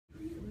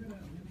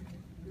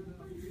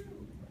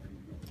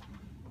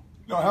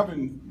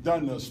Having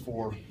done this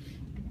for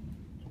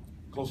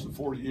close to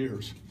 40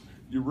 years,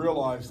 you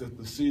realize that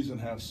the season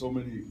has so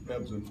many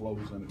ebbs and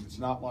flows in it. It's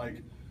not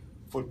like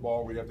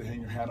football where you have to hang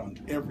your hat on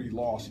every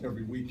loss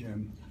every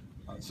weekend.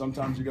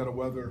 Sometimes you got to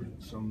weather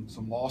some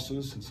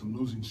losses and some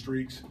losing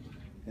streaks,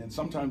 and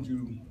sometimes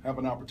you have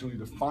an opportunity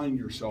to find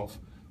yourself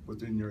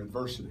within your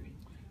adversity.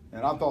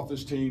 And I thought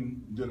this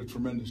team did a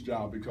tremendous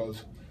job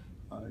because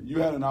you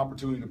had an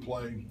opportunity to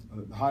play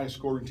the highest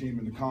scoring team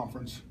in the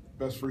conference,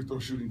 best free throw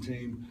shooting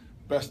team,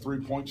 best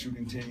three-point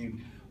shooting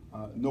team.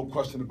 No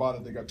question about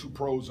it, they got 2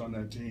 pros on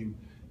that team.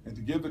 And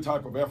to give the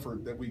type of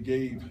effort that we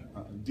gave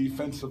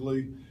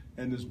defensively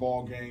in this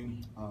ball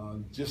game,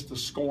 just the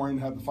scoring,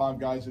 had the 5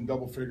 guys in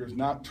double figures,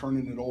 not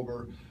turning it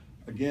over.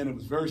 Again, it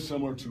was very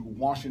similar to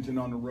Washington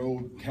on the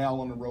road,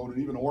 Cal on the road,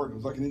 and even Oregon.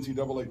 It was like an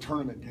NCAA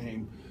tournament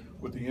game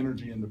with the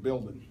energy in the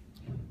building.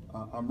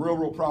 I'm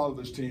real proud of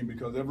this team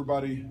because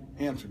everybody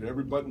answered.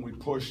 Every button we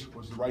pushed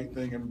was the right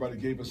thing. Everybody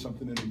gave us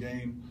something in the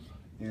game.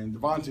 And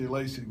Devontae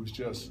Lacey was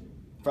just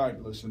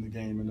fabulous in the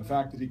game. And the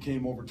fact that he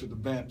came over to the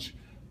bench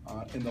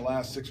in the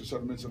last 6 or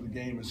 7 minutes of the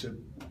game and said,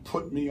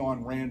 put me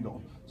on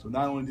Randall. So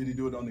not only did he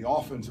do it on the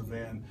offensive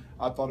end,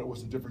 I thought it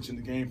was the difference in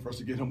the game for us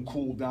to get him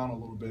cooled down a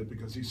little bit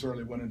because he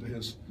certainly went into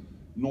his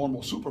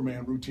normal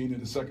Superman routine in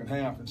the second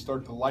half and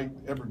started to light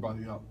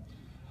everybody up.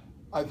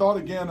 I thought,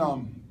 again,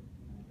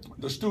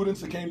 the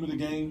students that came to the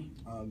game,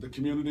 the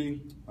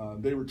community,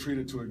 they were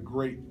treated to a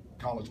great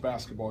college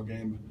basketball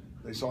game.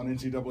 They saw an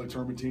NCAA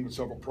tournament team with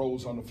several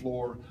pros on the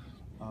floor.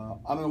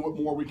 I don't know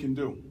what more we can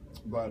do,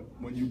 but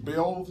when you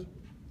build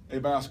a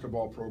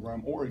basketball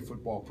program or a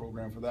football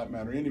program, for that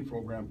matter, any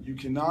program, you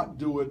cannot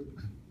do it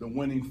the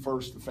winning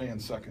first, the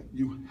fans second.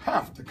 You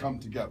have to come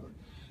together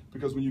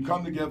because when you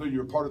come together,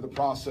 you're part of the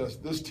process.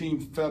 This team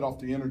fed off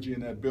the energy in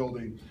that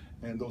building,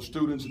 and those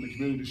students in the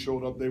community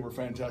showed up. They were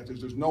fantastic.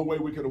 There's no way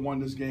we could have won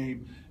this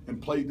game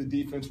and played the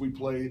defense we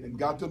played and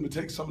got them to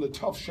take some of the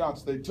tough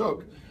shots they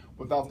took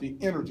without the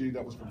energy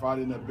that was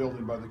provided in that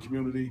building by the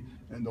community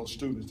and those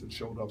students that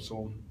showed up.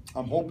 So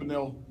I'm hoping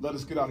they'll let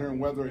us get out here and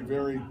weather a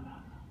very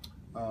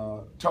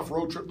tough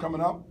road trip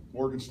coming up.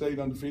 Oregon State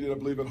undefeated, I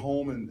believe, at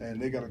home,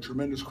 and they got a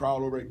tremendous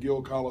crowd over at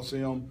Gill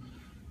Coliseum.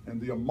 And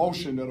the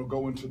emotion that'll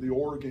go into the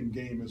Oregon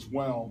game as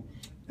well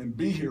and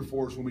be here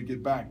for us when we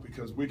get back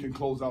because we can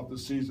close out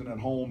this season at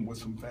home with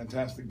some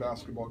fantastic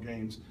basketball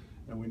games,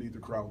 and we need the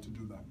crowd to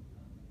do that.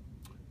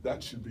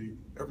 That should be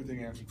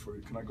everything answered for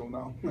you. Can I go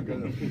now? I got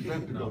an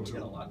event to go to. We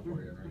got a lot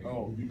for you, Ernie.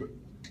 Oh, you bet.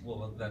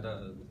 Well,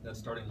 that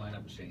starting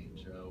lineup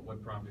change,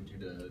 what prompted you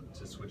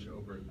to switch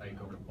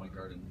Ike over to point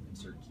guard and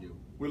insert Q?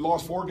 We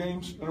lost 4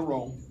 games in a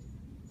row,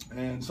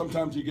 and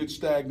sometimes you get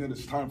stagnant.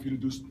 It's time for you to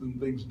do some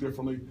things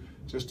differently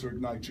just to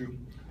ignite you.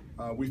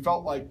 We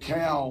felt like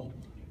Cal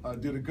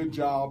did a good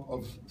job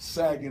of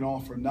sagging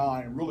off for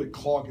 9, really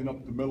clogging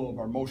up the middle of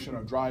our motion,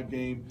 our drive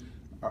game,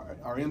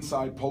 our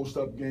inside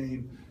post-up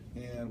game,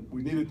 and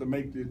we needed to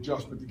make the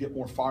adjustment to get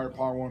more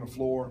firepower on the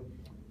floor.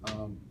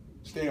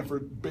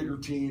 Stanford, bigger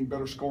team,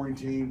 better scoring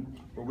team,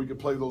 where we could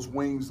play those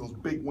wings, those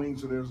big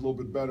wings of theirs a little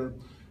bit better.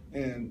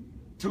 And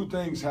 2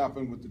 things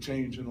happened with the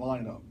change in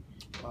lineup.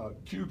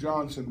 Q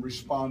Johnson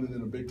responded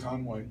in a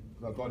big-time way.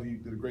 I thought he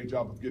did a great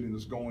job of getting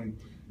us going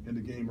in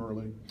the game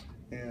early.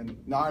 And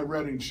Nye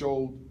Redding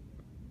showed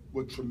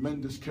with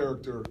tremendous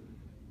character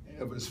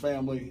of his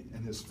family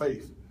and his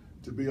faith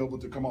to be able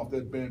to come off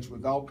that bench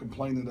without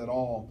complaining at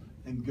all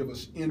and give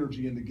us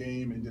energy in the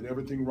game and did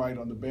everything right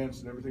on the bench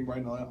and everything right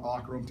in the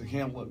locker room to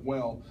handle it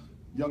well.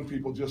 Young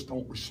people just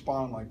don't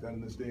respond like that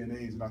in this day and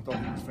age, and I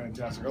thought he was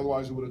fantastic.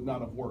 Otherwise, it would have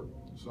not have worked.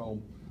 So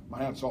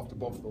my hat's off to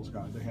both of those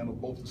guys. They handled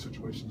both the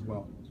situations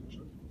well.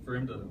 For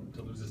him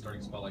to lose his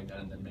starting spot like that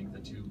and then make the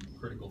 2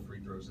 critical free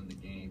throws in the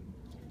game,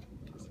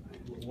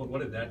 what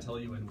did that tell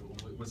you, and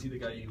was he the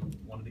guy you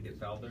wanted to get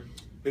fouled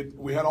there?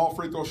 We had all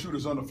free throw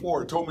shooters on the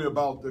floor. It told me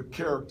about the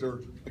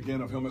character,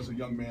 again, of him as a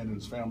young man and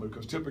his family,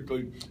 because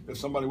typically if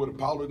somebody would have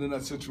fouled in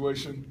that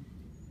situation,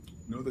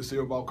 you know what they say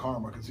about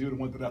karma, because he would have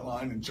went to that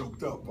line and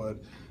choked up.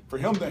 But for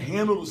him to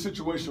handle the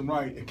situation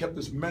right, it kept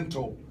his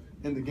mental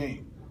in the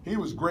game. He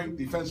was great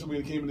defensively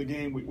when he came in the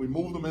game. We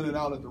moved him in and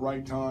out at the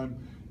right time,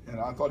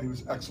 and I thought he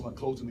was excellent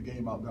closing the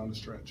game out down the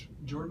stretch.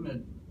 Jordan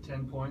had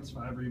 10 points,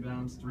 5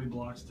 rebounds, 3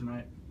 blocks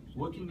tonight.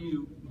 What can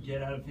you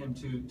get out of him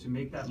to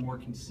make that more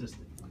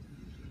consistent?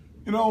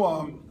 You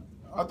know,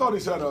 I thought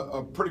he's had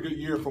a pretty good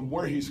year from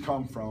where he's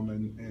come from,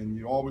 and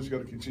you always got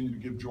to continue to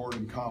give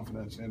Jordan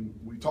confidence. And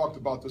we talked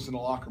about this in the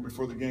locker room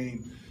before the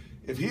game.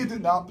 If he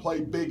did not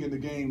play big in the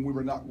game, we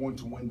were not going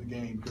to win the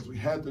game because we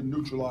had to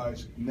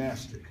neutralize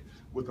Nastic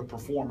with the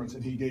performance,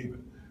 and he gave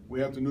it.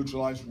 We have to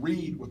neutralize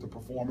Reed with the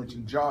performance,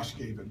 and Josh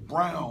gave it.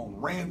 Brown,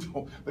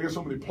 Randall, they got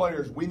so many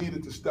players. We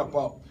needed to step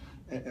up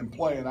and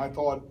play, and I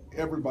thought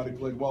everybody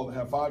played well. To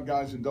have 5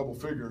 guys in double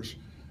figures,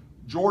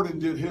 Jordan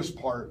did his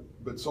part,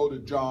 but so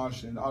did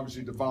Josh, and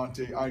obviously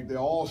Devontae, Ike. They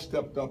all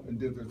stepped up and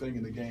did their thing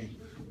in the game.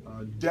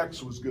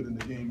 Dex was good in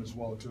the game as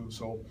well, too.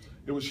 So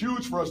it was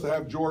huge for us to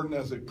have Jordan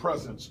as a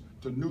presence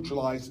to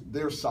neutralize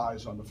their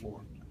size on the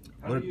floor.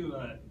 How do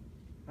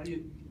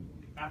you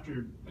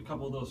after a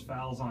couple of those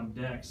fouls on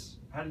Dex,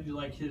 how did you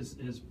like his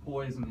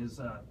poise and his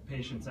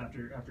patience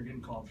after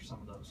getting called for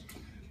some of those?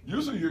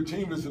 Usually your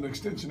team is an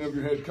extension of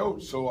your head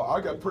coach, so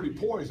I got pretty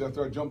poised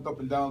after I jumped up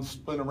and down,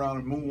 spin around,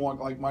 and moonwalk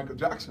like Michael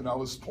Jackson. I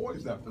was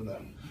poised after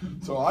that.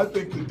 So I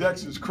think to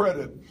Dex's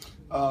credit,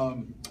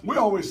 we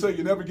always say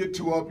you never get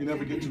too up, you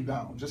never get too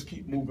down. Just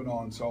keep moving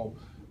on. So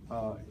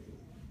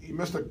he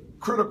missed a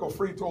critical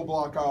free throw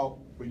block out,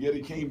 but yet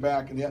he came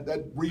back, and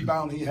that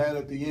rebound he had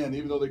at the end,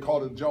 even though they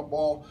called it a jump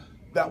ball,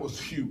 that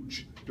was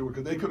huge.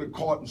 Because they could have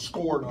caught and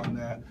scored on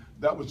that.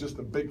 That was just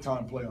a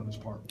big-time play on his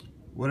part.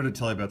 What did it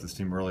tell you about this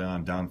team early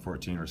on, down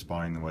 14,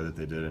 responding the way that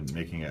they did and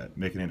making it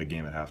a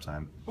game at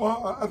halftime?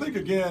 Well, I think,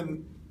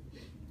 again,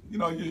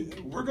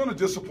 we're going to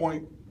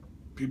disappoint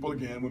people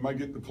again. We might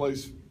get the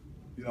place,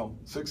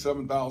 6,000,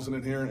 7,000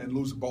 in here and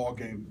lose a ball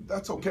game.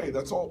 That's okay.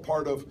 That's all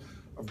part of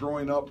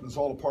growing up, and it's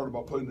all a part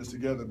about putting this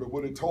together. But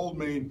what it told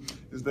me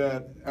is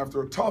that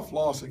after a tough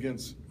loss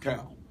against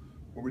Cal,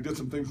 where we did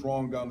some things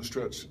wrong down the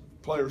stretch,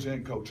 players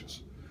and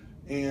coaches,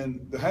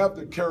 and to have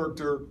the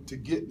character to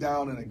get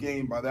down in a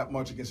game by that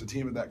much against a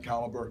team of that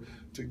caliber,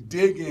 to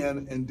dig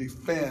in and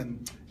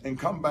defend and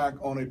come back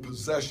on a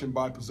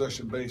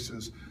possession-by-possession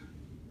basis,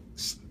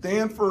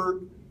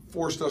 Stanford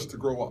forced us to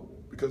grow up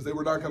because they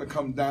were not going to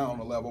come down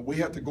a level. We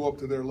had to go up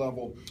to their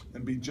level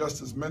and be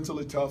just as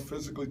mentally tough,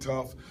 physically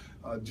tough,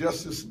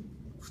 just as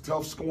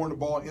tough scoring the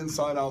ball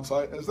inside,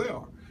 outside as they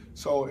are.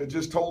 So it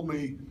just told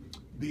me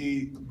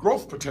the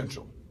growth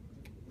potential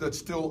that's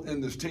still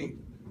in this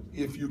team.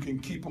 If you can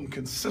keep them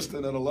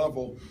consistent at a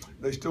level,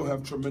 they still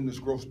have tremendous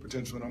growth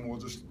potential, and we'll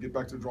just get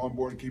back to the drawing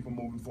board and keep them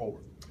moving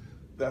forward.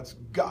 That's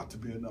got to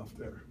be enough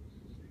there.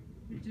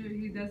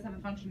 He does have a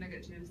function to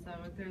get to, so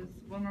if there's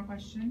one more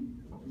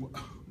question.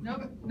 No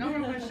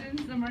more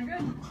questions, then we're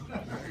good.